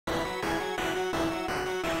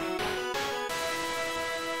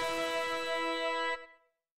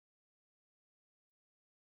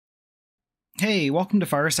Hey, welcome to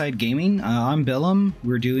Fireside Gaming. I'm Billum.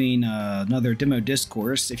 We're doing another demo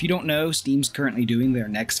discourse. If you don't know, Steam's currently doing their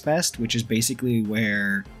NextFest, which is basically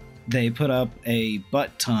where they put up a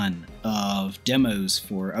butt ton of demos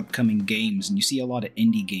for upcoming games, and you see a lot of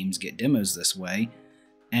indie games get demos this way.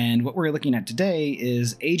 And what we're looking at today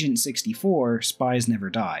is Agent 64, Spies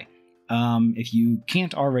Never Die. If you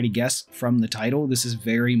can't already guess from the title, this is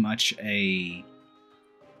very much a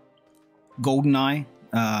Goldeneye,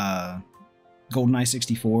 Goldeneye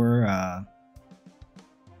 64,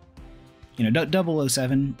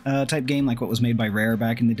 007 type game, like what was made by Rare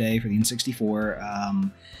back in the day for the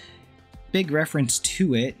N64. Big reference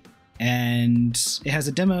to it, and it has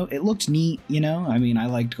a demo. It looked neat, I mean, I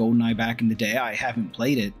liked Goldeneye back in the day. I haven't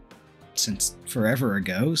played it since forever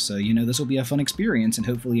ago, so, this will be a fun experience, and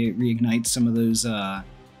hopefully it reignites some of those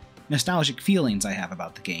nostalgic feelings I have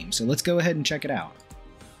about the game. So let's go ahead and check it out.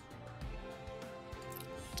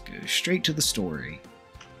 Go straight to the story.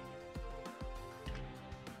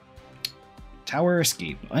 Tower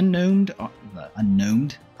escape. Unknown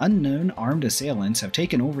armed assailants have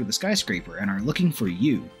taken over the skyscraper and are looking for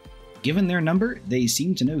you. Given their number, they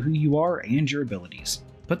seem to know who you are and your abilities.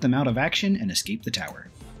 Put them out of action and escape the tower.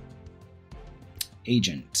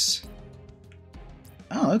 Agent.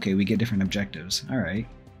 Oh, okay, we get different objectives. Alright.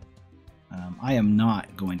 I am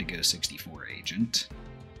not going to go 64 agent.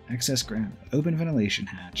 Access ground, open ventilation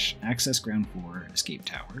hatch, access ground floor, escape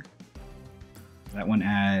tower. That one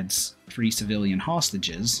adds 3 civilian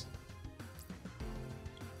hostages.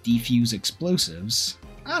 Defuse explosives.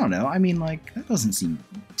 I don't know, I mean, like, that doesn't seem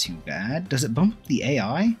too bad. Does it bump up the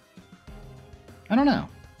AI? I don't know.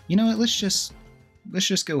 You know what, let's just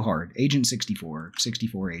go hard. Agent 64,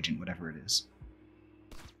 64 agent, whatever it is.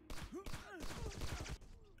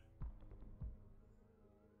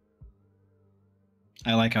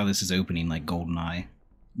 I like how this is opening like Goldeneye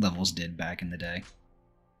levels did back in the day.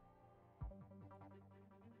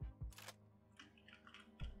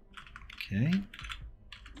 Okay.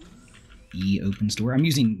 E opens door. I'm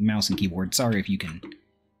using mouse and keyboard. Sorry if you can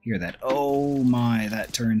hear that. Oh my,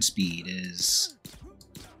 that turn speed is...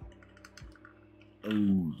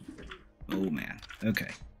 Oh man. Okay.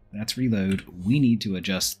 That's reload. We need to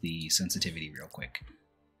adjust the sensitivity real quick.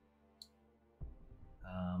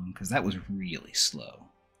 Because that was really slow.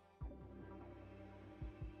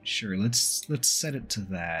 Sure, let's set it to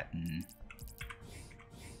that. And...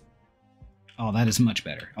 oh, that is much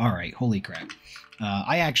better. All right, holy crap!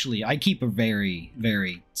 I keep a very,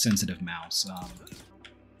 very sensitive mouse.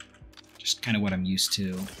 Just kind of what I'm used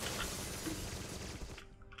to.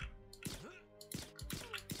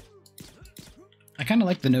 I kind of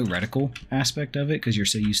like the no reticle aspect of it because you're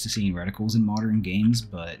so used to seeing reticles in modern games,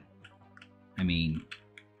 but I mean.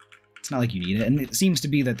 It's not like you need it, and it seems to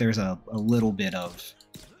be that there's a little bit of...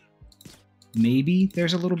 maybe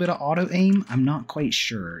there's a little bit of auto-aim? I'm not quite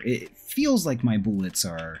sure. It feels like my bullets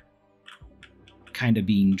are kind of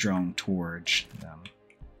being drawn towards them.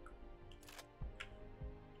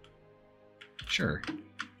 Sure.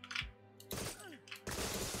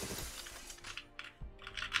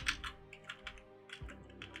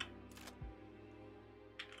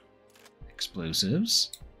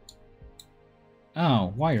 Explosives.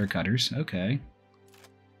 Oh, wire cutters. Okay.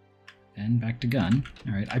 And back to gun.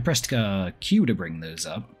 Alright, I pressed Q to bring those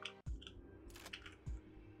up.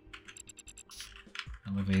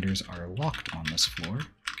 Elevators are locked on this floor.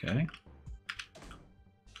 Okay.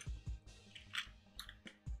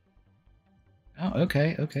 Oh,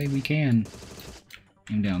 okay, okay, we can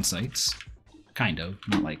aim down sights. Kind of.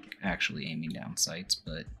 Not like actually aiming down sights,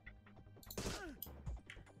 but...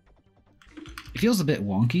 it feels a bit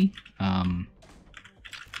wonky.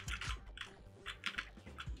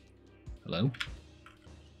 Hello?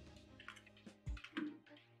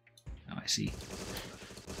 Oh, I see.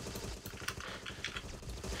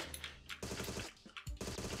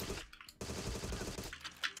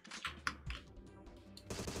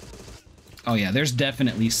 Oh yeah, there's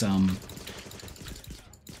definitely some...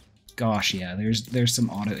 gosh, yeah, there's some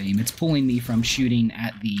auto-aim. It's pulling me from shooting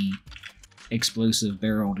at the explosive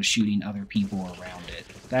barrel to shooting other people around it.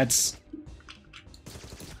 That's...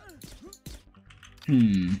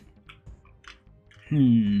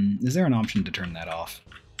 is there an option to turn that off?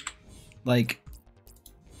 Like...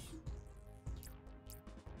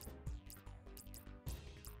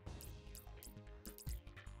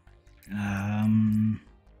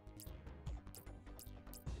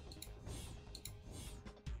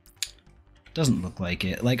 doesn't look like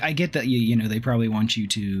it. Like, I get that, they probably want you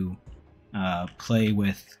to play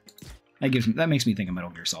with... that makes me think of Metal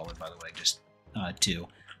Gear Solid, by the way, just 2.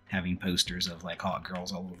 Having posters of like hot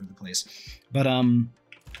girls all over the place. But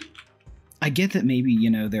I get that maybe, you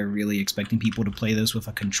know, they're really expecting people to play those with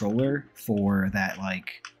a controller for that,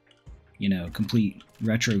 like, you know, complete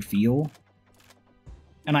retro feel.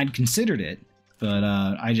 And I'd considered it, but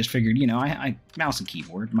I just figured, you know, I mouse and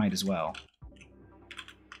keyboard, might as well.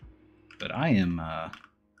 But I am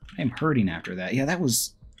hurting after that. Yeah, that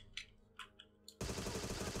was...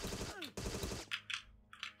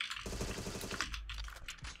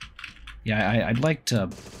 Yeah, I'd like to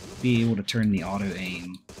be able to turn the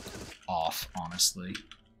auto-aim off, honestly.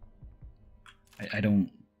 I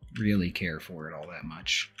don't really care for it all that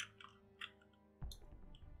much.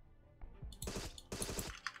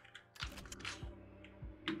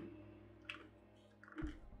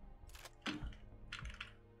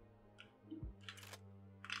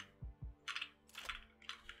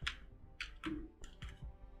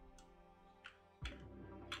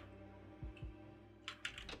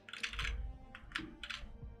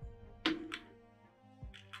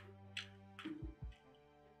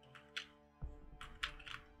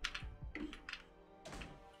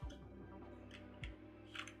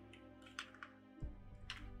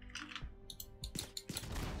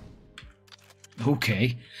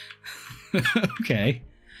 Okay. Okay.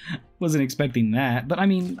 Wasn't expecting that, but I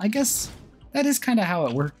mean, I guess that is kind of how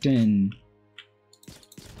it worked in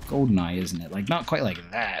Goldeneye, isn't it? Like, not quite like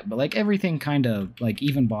that, but like everything kind of, like,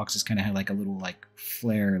 even boxes kind of had like a little, like,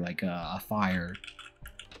 flare, like a fire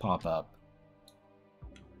pop up.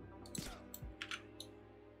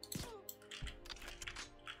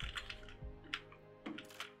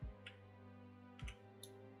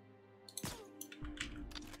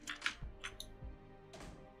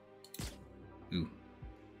 Ooh,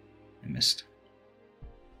 I missed.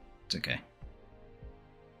 It's okay.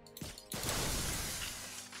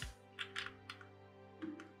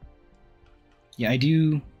 Yeah, I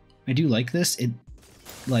do like this. It,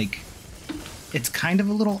 like, it's kind of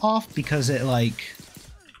a little off because it, like,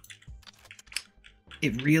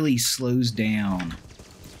 it really slows down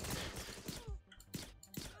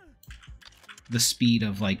the speed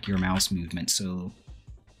of, like, your mouse movement. So,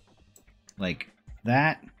 like,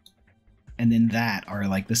 that and then that are,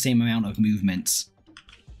 like, the same amount of movements.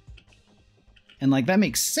 And, like, that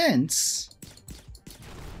makes sense,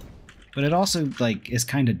 but it also, like, is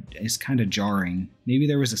kind of jarring. Maybe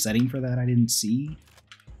there was a setting for that I didn't see.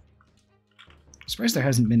 I'm surprised there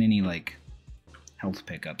hasn't been any, like, health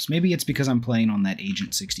pickups. Maybe it's because I'm playing on that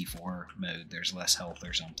Agent 64 mode. There's less health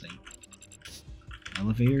or something.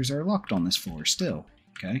 Elevators are locked on this floor still.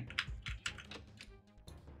 Okay.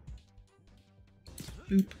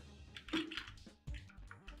 Boop.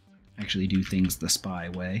 Actually do things the spy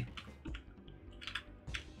way.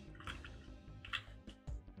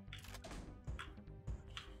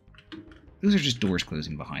 Those are just doors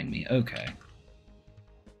closing behind me. Okay.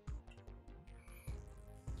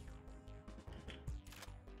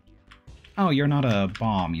 Oh, you're not a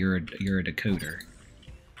bomb. You're a decoder.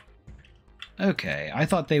 Okay, I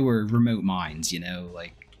thought they were remote mines, you know,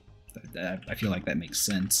 like, I feel like that makes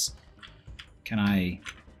sense. Can I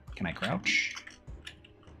crouch?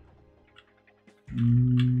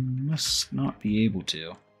 Must not be able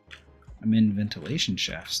to. I'm in ventilation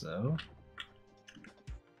shafts, though.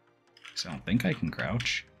 So I don't think I can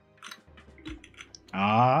crouch.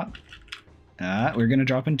 We're gonna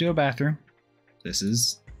drop into a bathroom. This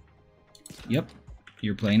is... Yep,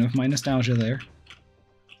 you're playing with my nostalgia there.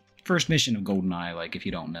 First mission of Goldeneye, like, if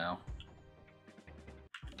you don't know.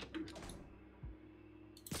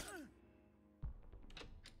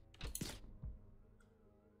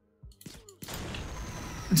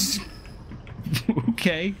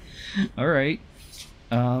 Okay, alright.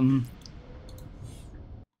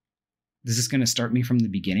 Is this gonna start me from the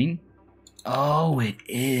beginning? Oh, it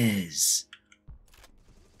is.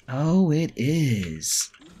 Oh, it is.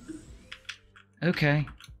 Okay.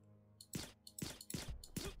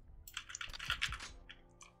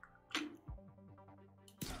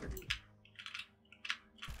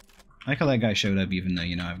 I like how that guy showed up even though,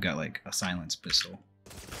 you know, I've got, like, a silenced pistol.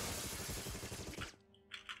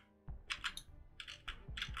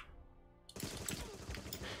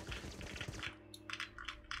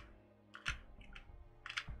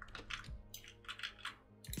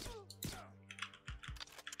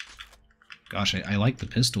 Gosh, I like the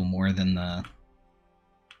pistol more than the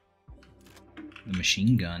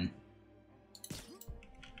machine gun.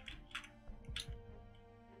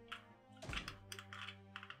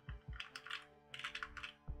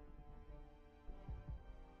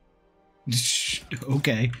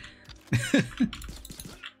 Okay.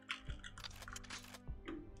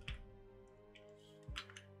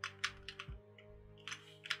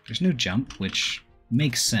 There's no jump, which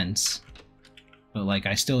makes sense. But, like,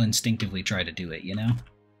 I still instinctively try to do it, you know?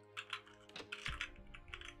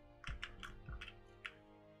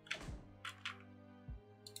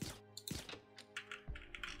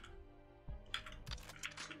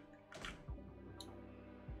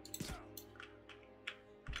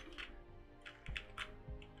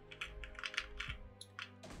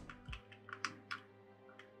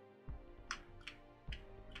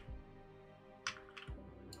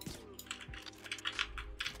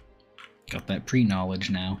 Got that pre-knowledge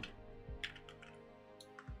now.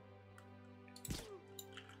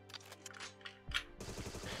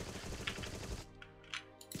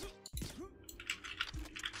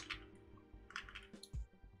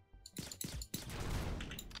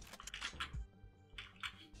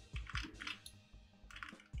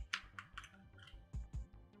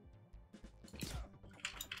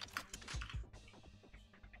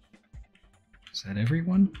 Is that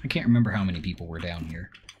everyone? I can't remember how many people were down here.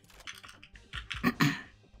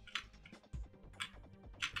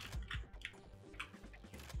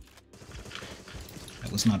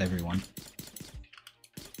 That was not everyone.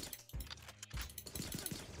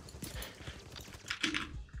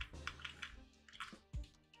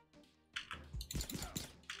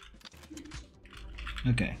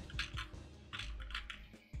 Okay.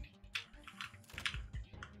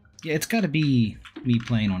 Yeah, it's gotta be me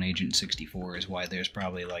playing on Agent 64 is why there's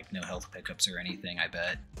probably, like, no health pickups or anything, I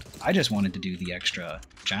bet. I just wanted to do the extra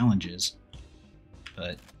challenges.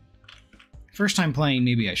 But first time playing,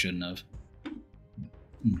 maybe I shouldn't have.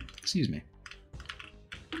 Excuse me.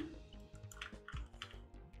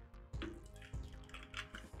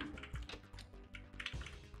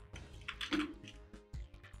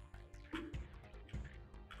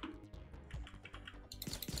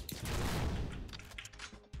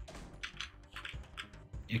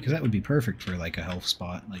 Yeah, because that would be perfect for, like, a health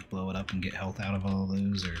spot. Like, blow it up and get health out of all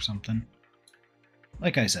those or something.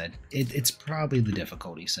 Like I said, it's probably the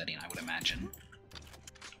difficulty setting, I would imagine.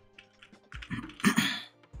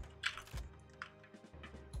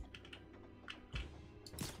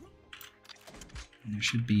 And there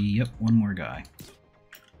should be, yep, one more guy.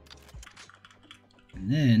 And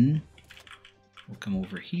then we'll come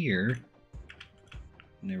over here.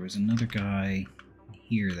 And there was another guy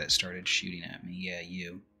here that started shooting at me. Yeah,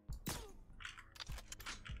 you.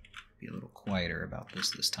 Be a little quieter about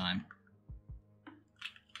this time.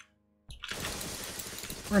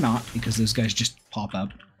 Or not, because those guys just pop up.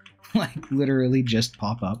 Like, literally just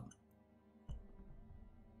pop up.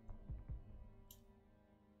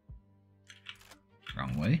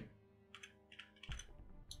 Wrong way.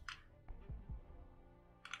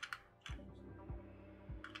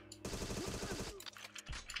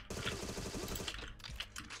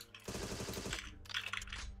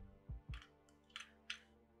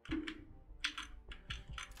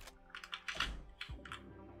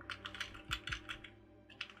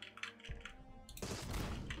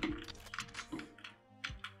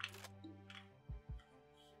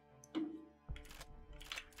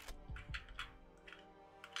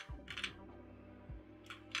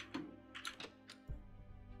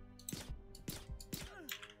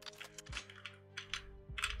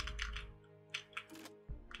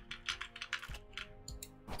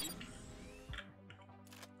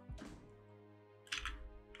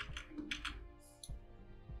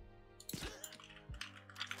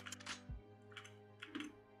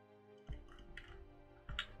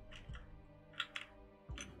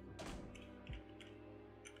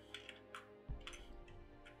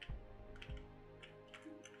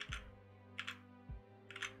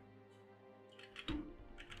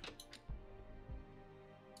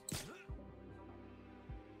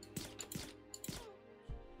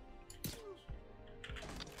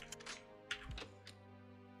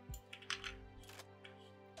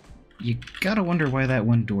 You gotta wonder why that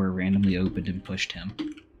one door randomly opened and pushed him.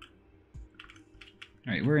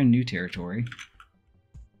 Alright, we're in new territory.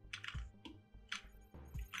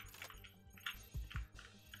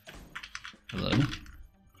 Hello?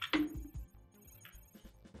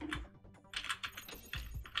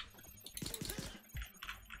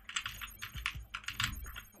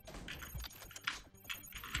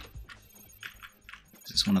 Is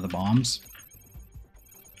this one of the bombs?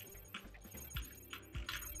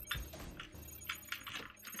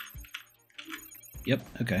 Yep,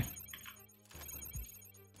 okay.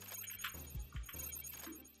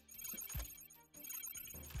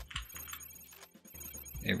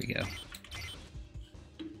 There we go.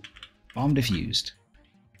 Bomb defused.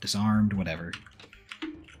 Disarmed, whatever.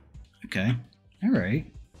 Okay. Alright.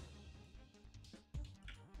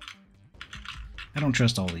 I don't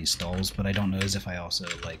trust all these stalls, but I don't know as if I also,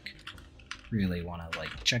 like, really want to,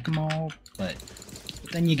 like, check them all, but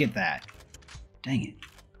then you get that. Dang it.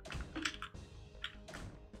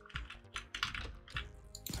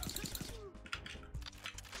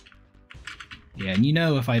 Yeah, and you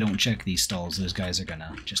know if I don't check these stalls, those guys are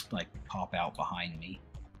gonna just, like, pop out behind me.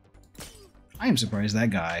 I am surprised that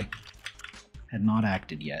guy had not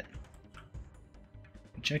acted yet.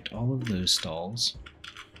 We checked all of those stalls.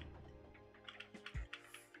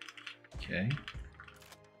 Okay.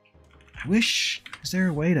 I wish... Is there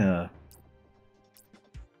a way to...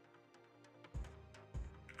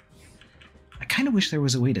 I kind of wish there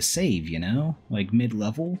was a way to save, you know? Like,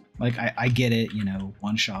 mid-level. Like, I get it, you know,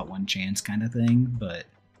 one shot, one chance kind of thing, but...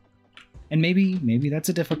 And maybe that's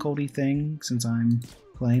a difficulty thing, since I'm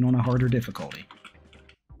playing on a harder difficulty.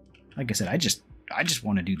 Like I said, I just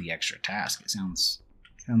want to do the extra task. It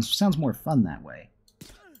sounds more fun that way.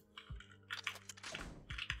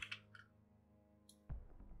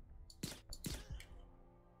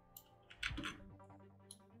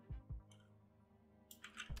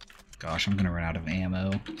 Gosh, I'm gonna run out of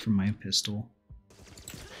ammo from my pistol.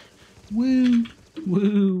 Woo!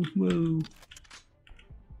 Woo! Woo!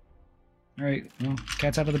 Alright, well,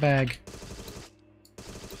 cat's out of the bag.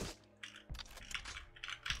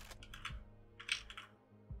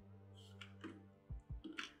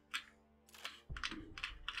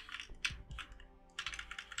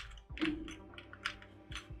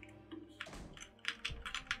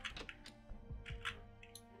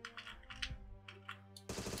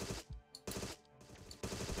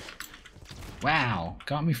 Wow,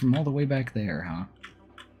 got me from all the way back there, huh?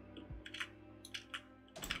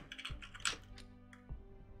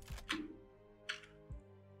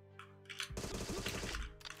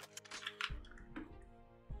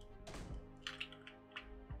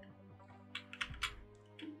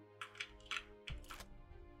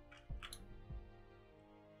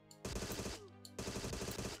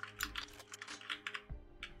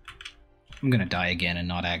 I'm gonna die again and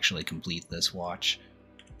not actually complete this watch.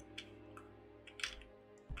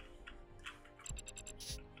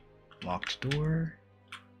 Locked door.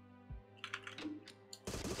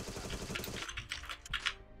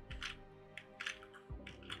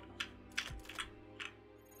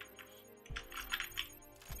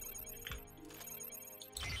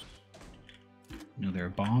 Another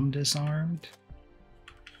bomb disarmed.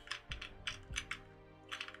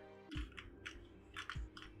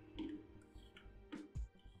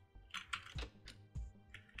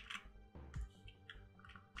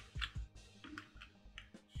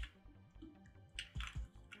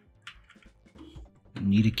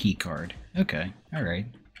 Need a key card. Okay, alright.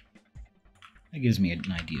 That gives me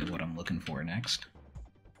an idea of what I'm looking for next.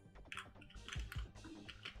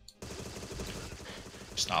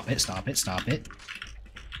 Stop it, stop it, stop it.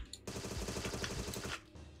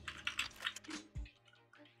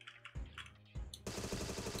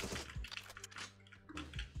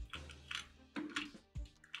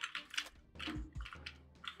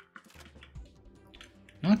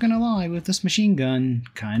 Not gonna lie, with this machine gun,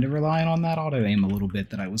 kind of relying on that auto-aim a little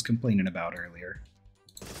bit that I was complaining about earlier.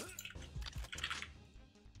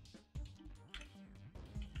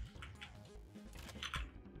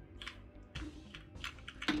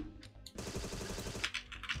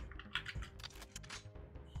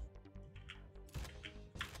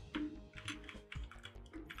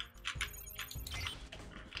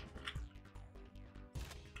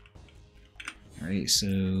 Alright,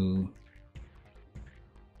 so...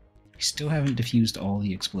 We still haven't defused all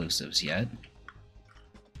the explosives yet.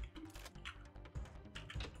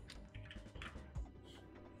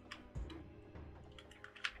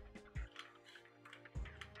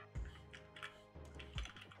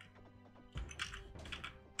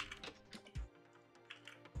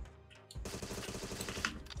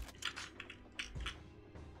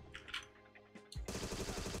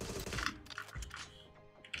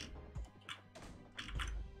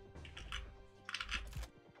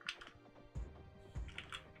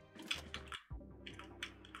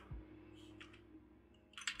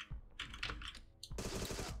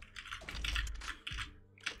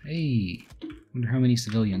 Hey, wonder how many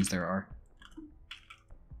civilians there are.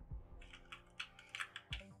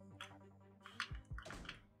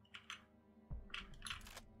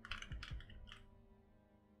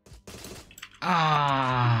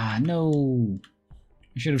 Ah, no.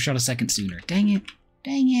 I should have shot a second sooner. Dang it.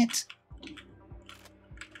 Dang it.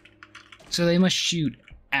 So they must shoot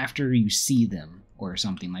after you see them or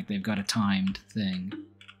something, like they've got a timed thing.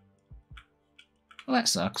 Well, that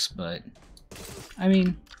sucks, but I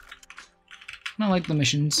mean, not like the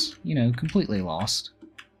mission's, you know, completely lost.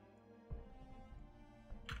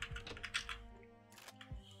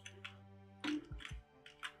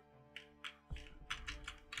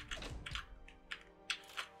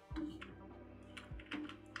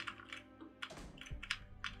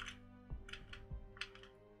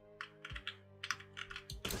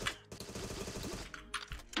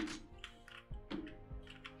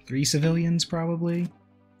 3 civilians, probably.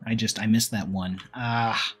 I missed that one.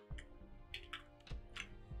 Ah.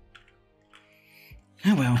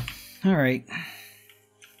 Oh well. Alright.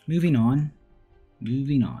 Moving on.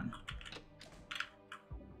 Moving on.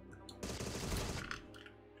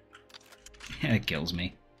 It kills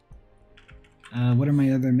me. What are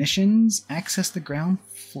my other missions? Access the ground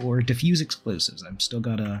floor, defuse explosives. I've still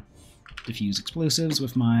got to defuse explosives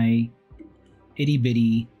with my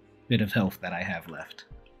itty-bitty bit of health that I have left.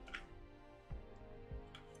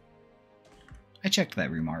 I checked that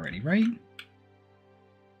room already, right?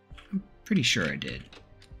 I'm pretty sure I did.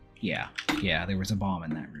 Yeah, there was a bomb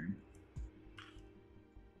in that room.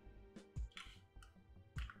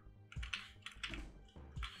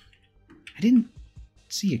 I didn't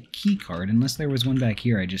see a key card unless there was one back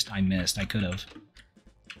here I missed. I could have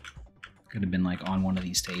been like on one of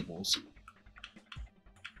these tables.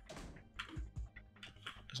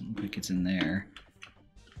 Doesn't look like it's in there.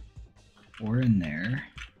 Or in there.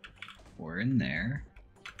 Or in there.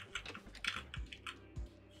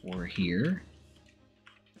 Or here.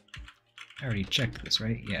 I already checked this,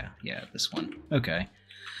 right? Yeah, this one. Okay.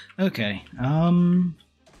 Okay,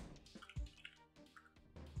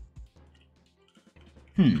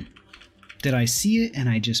 Did I see it and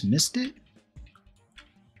I just missed it?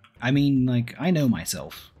 I mean, like, I know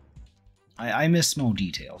myself. I miss small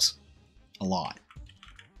details. A lot.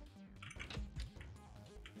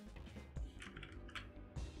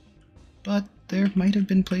 But there might have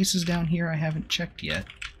been places down here I haven't checked yet.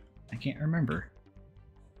 I can't remember.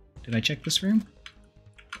 Did I check this room?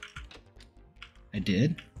 I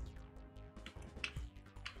did.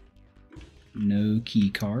 No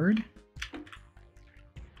key card.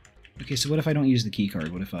 Okay, so what if I don't use the key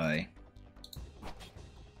card? What if I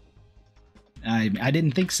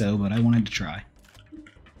didn't think so, but I wanted to try.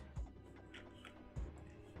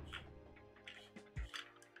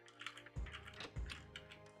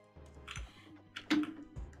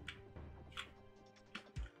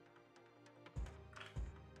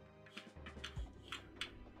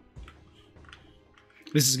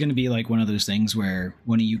 This is going to be like one of those things where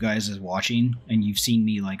one of you guys is watching and you've seen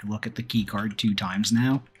me like look at the key card 2 times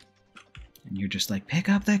now. And you're just like, pick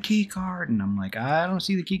up that key card. And I'm like, I don't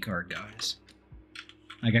see the key card, guys.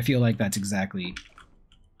 Like, I feel like that's exactly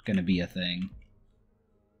going to be a thing.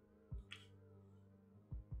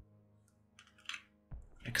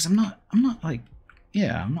 Because I'm not like,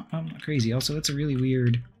 yeah, I'm not crazy. Also, it's a really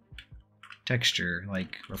weird texture,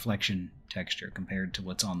 like reflection texture compared to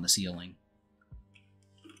what's on the ceiling.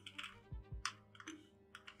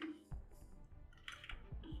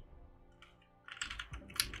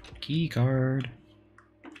 Key card.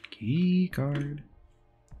 Key card.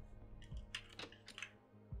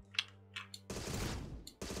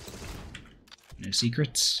 No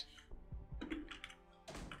secrets.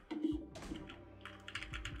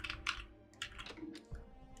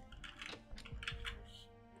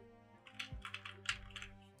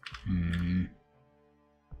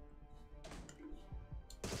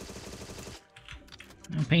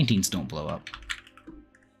 No, paintings don't blow up.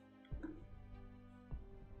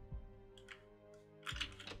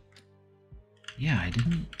 Yeah, I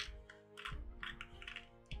didn't...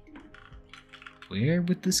 Where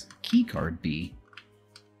would this key card be?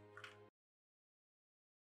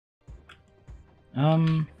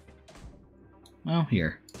 Well,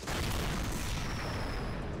 here.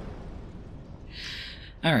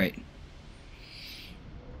 Alright.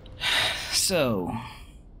 So...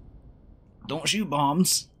 Don't shoot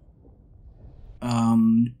bombs.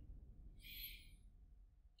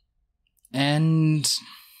 And...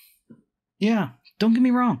 Yeah, don't get me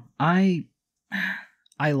wrong. I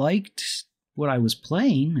liked what I was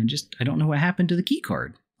playing. I don't know what happened to the key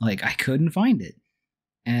card. Like, I couldn't find it.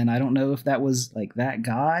 And I don't know if that was like that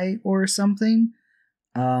guy or something.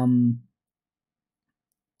 I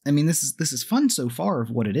mean, this is fun so far of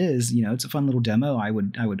what it is. You know, it's a fun little demo. I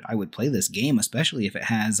would play this game, especially if it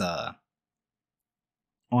has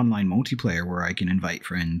online multiplayer where I can invite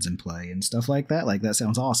friends and play and stuff like that. Like, that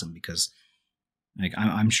sounds awesome because, like,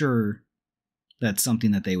 I'm sure that's something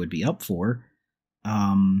that they would be up for.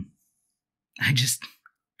 Like,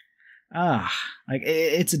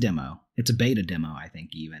 it's a demo. It's a beta demo, I think,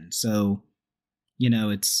 even. So, you know,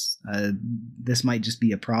 it's, this might just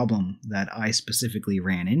be a problem that I specifically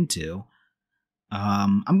ran into.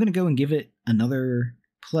 I'm going to go and give it another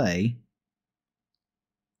play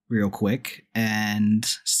real quick and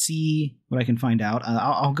see what I can find out.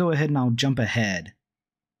 I'll go ahead and I'll jump ahead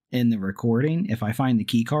in the recording if I find the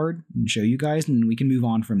key card and show you guys, and then we can move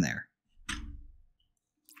on from there.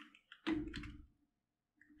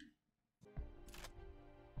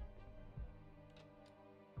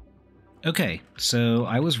 Okay, so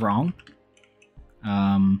I was wrong.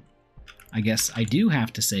 I guess I do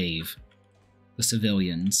have to save the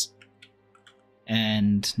civilians.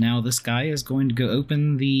 And now this guy is going to go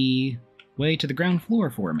open the way to the ground floor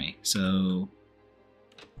for me, so...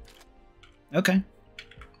 Okay.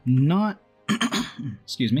 Not...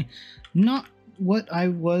 excuse me. Not what I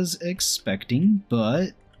was expecting,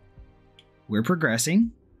 but we're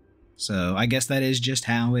progressing. So I guess that is just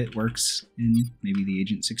how it works in maybe the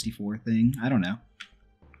Agent 64 thing. I don't know.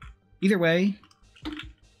 Either way,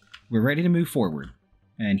 we're ready to move forward,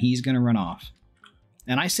 and he's going to run off.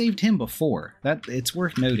 And I saved him before. It's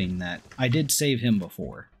worth noting that I did save him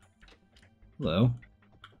before. Hello.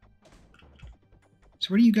 So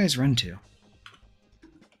where do you guys run to?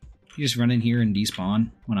 You just run in here and despawn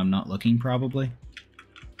when I'm not looking, probably?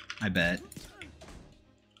 I bet.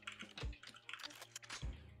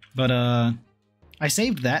 But, I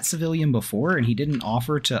saved that civilian before, and he didn't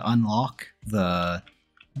offer to unlock the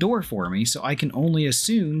door for me, so I can only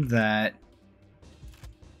assume that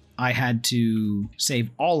I had to save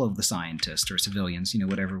all of the scientists, or civilians, you know,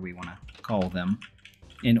 whatever we want to call them,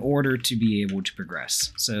 in order to be able to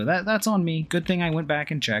progress. So that's on me. Good thing I went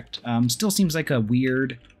back and checked. Still seems like a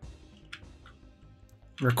weird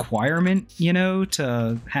requirement, you know,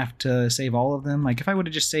 to have to save all of them. Like, if I would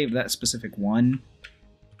have just saved that specific one,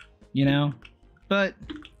 you know, but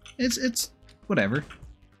it's whatever.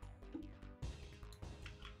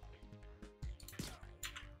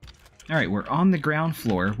 All right, we're on the ground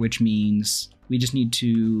floor, which means we just need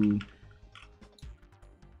to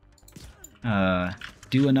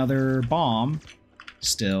do another bomb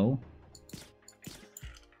still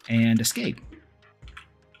and escape.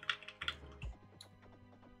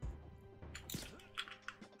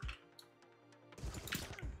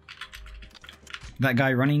 That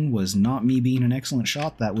guy running was not me being an excellent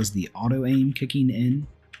shot. That was the auto-aim kicking in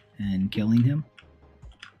and killing him.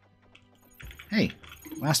 Hey,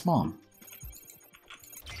 last bomb.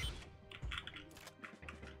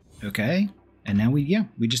 Okay, and now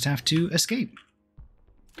we just have to escape.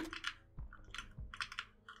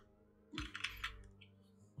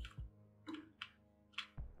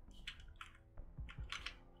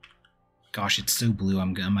 Gosh, it's so blue,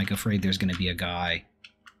 I'm like afraid there's gonna be a guy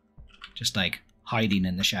just like hiding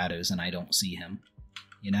in the shadows and I don't see him,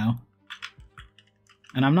 you know?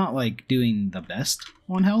 And I'm not like doing the best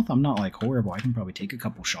on health, I'm not like horrible, I can probably take a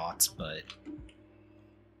couple shots, but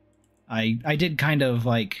I did kind of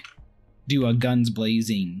like do a guns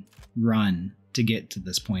blazing run to get to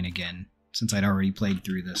this point again, since I'd already played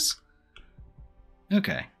through this.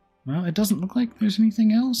 Okay, well, it doesn't look like there's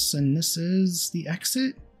anything else, and this is the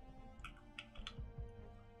exit.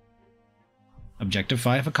 Objective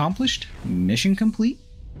 5 accomplished. Mission complete.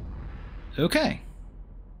 Okay.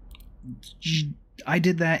 I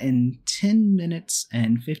did that in 10 minutes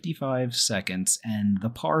and 55 seconds, and the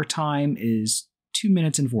par time is 2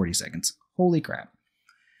 minutes and 40 seconds. Holy crap.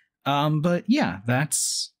 But yeah,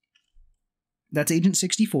 that's Agent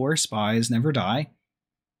 64, Spies Never Die.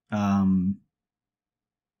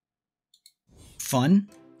 Fun.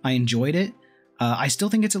 I enjoyed it. I still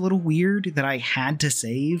think it's a little weird that I had to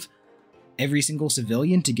save every single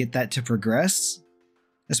civilian to get that to progress,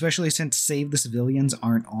 especially since save the civilians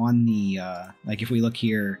aren't on the, like if we look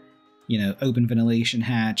here, you know, open ventilation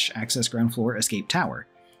hatch, access ground floor, escape tower.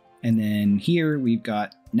 And then here we've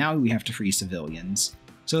got, now we have to free civilians.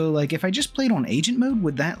 So like if I just played on agent mode,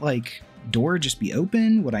 would that like door just be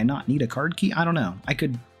open? Would I not need a card key? I don't know. I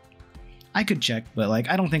could check, but like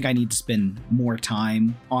I don't think I need to spend more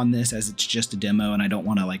time on this as it's just a demo and I don't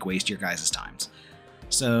want to like waste your guys' times.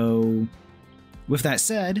 So with that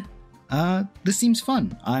said, this seems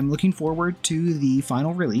fun. I'm looking forward to the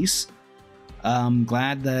final release. I'm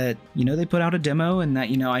glad that, you know, they put out a demo and that,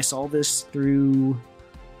 you know, I saw this through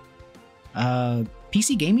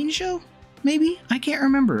PC Gaming Show, maybe? I can't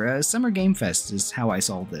remember. Summer Game Fest is how I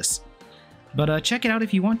saw this. But check it out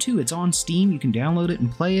if you want to. It's on Steam. You can download it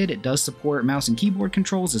and play it. It does support mouse and keyboard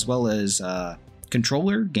controls as well as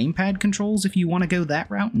controller, gamepad controls if you want to go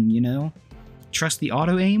that route and, you know, trust the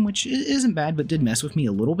auto-aim, which isn't bad but did mess with me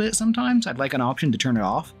a little bit sometimes. I'd like an option to turn it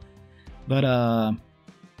off. But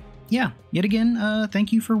yeah, yet again,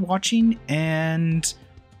 thank you for watching, and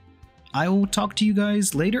I will talk to you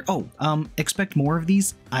guys later. Oh, expect more of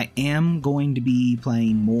these. I am going to be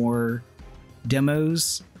playing more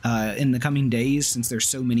demos in the coming days since there's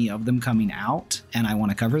so many of them coming out and I want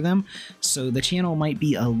to cover them. So the channel might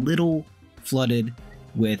be a little flooded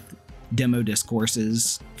with demo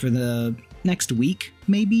discourses for the next week,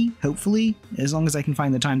 maybe, hopefully, as long as I can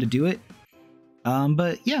find the time to do it.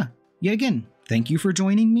 But yeah, yet again, Thank you for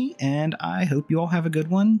joining me, and I hope you all have a good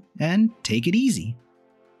one, and take it easy.